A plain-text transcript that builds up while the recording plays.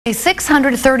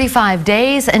635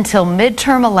 days until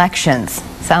midterm elections.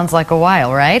 Sounds like a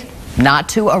while, right? Not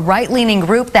to a right-leaning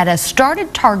group that has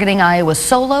started targeting Iowa's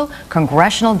solo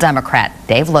congressional Democrat,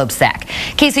 Dave Loebsack.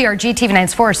 KCRG TV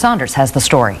 9's Forrest Saunders has the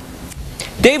story.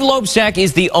 Dave Loebsack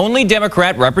is the only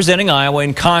Democrat representing Iowa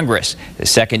in Congress. The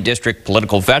 2nd District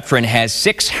political veteran has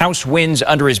 6 House wins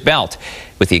under his belt.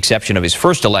 With the exception of his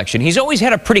first election, he's always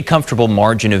had a pretty comfortable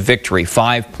margin of victory,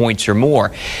 5 points or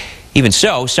more. Even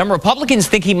so, some Republicans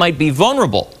think he might be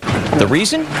vulnerable. The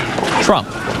reason? Trump.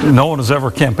 No one has ever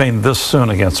campaigned this soon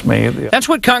against me. That's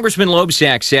what Congressman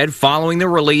Loebsack said following the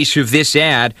release of this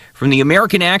ad from the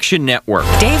American Action Network.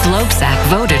 Dave Loebsack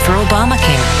voted for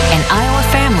Obamacare, and Iowa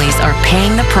families are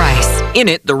paying the price. In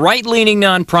it, the right-leaning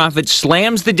nonprofit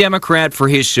slams the Democrat for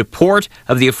his support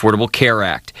of the Affordable Care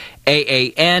Act.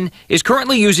 AAN is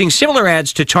currently using similar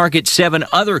ads to target 7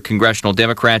 other congressional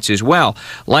Democrats as well.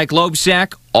 Like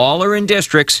Loebsack, all are in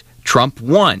districts Trump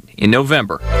won in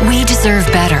November. We deserve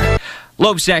better.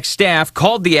 Loebsack's staff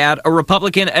called the ad a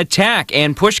Republican attack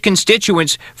and pushed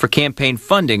constituents for campaign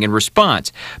funding in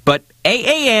response. But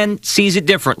AAN sees it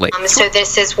differently. So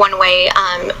this is one way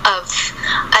of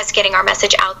us getting our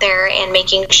message out there and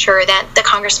making sure that the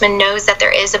congressman knows that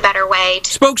there is a better way.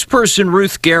 Spokesperson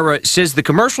Ruth Guerra says the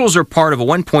commercials are part of a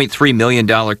 $1.3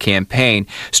 million campaign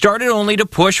started only to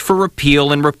push for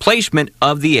repeal and replacement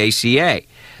of the ACA.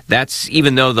 That's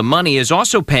even though the money is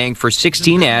also paying for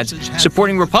 16 ads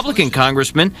supporting Republican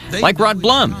congressmen like Rod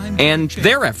Blum and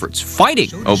their efforts fighting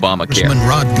Obamacare. Congressman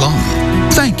Rod Blum.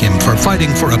 Thank him for fighting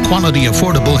for a quality,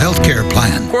 affordable health care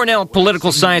plan. Cornell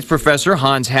political science professor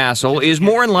Hans Hassel is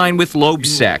more in line with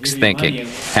Loebsack's thinking.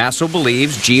 Hassel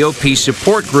believes GOP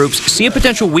support groups see a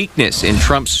potential weakness in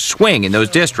Trump's swing in those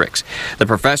districts. The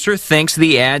professor thinks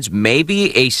the ads may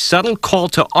be a subtle call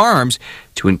to arms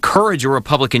to encourage a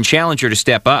Republican challenger to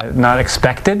step up. Not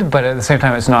expected, but at the same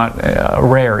time, it's not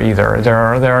rare either. There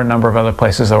are a number of other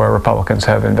places where Republicans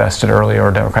have invested early or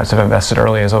Democrats have invested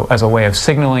early as a way of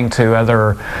signaling to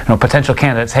other potential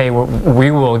candidates, hey,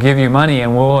 we will give you money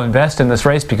and we'll invest in this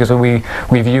race because we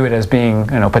view it as being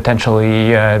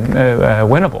potentially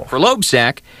winnable. For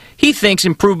Loebsack, he thinks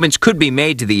improvements could be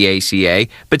made to the ACA,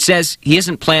 but says he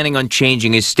isn't planning on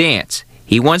changing his stance.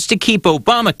 He wants to keep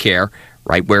Obamacare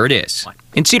right where it is.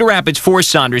 In Cedar Rapids, Forrest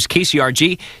Saunders,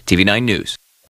 KCRG TV 9 News.